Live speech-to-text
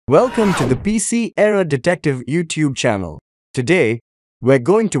Welcome to the PC Error Detective YouTube channel. Today, we're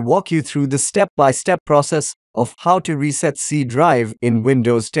going to walk you through the step-by-step process of how to reset C drive in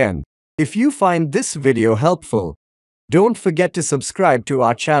Windows 10. If you find this video helpful, don't forget to subscribe to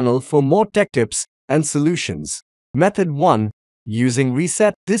our channel for more tech tips and solutions. Method 1. Using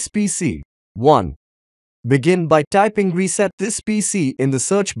Reset This PC. 1. Begin by typing Reset This PC in the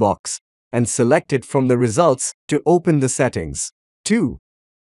search box and select it from the results to open the settings. 2.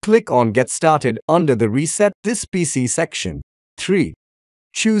 Click on Get Started under the Reset This PC section. 3.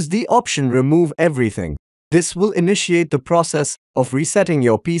 Choose the option Remove Everything. This will initiate the process of resetting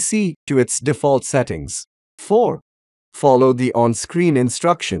your PC to its default settings. 4. Follow the on-screen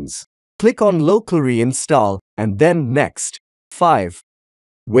instructions. Click on Local Reinstall and then Next. 5.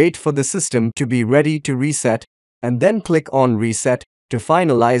 Wait for the system to be ready to reset and then click on Reset to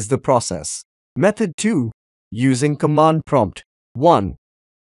finalize the process. Method 2. Using Command Prompt. 1.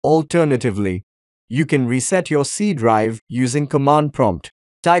 Alternatively, you can reset your C drive using Command Prompt.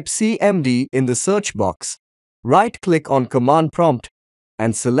 Type CMD in the search box. Right-click on Command Prompt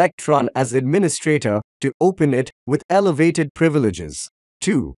and select Run as Administrator to open it with elevated privileges.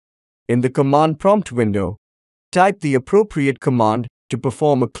 2. In the Command Prompt window, type the appropriate command to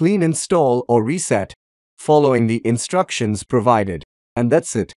perform a clean install or reset, following the instructions provided. And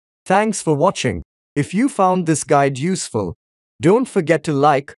that's it. Thanks for watching. If you found this guide useful, don't forget to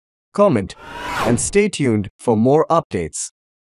like, comment, and stay tuned for more updates.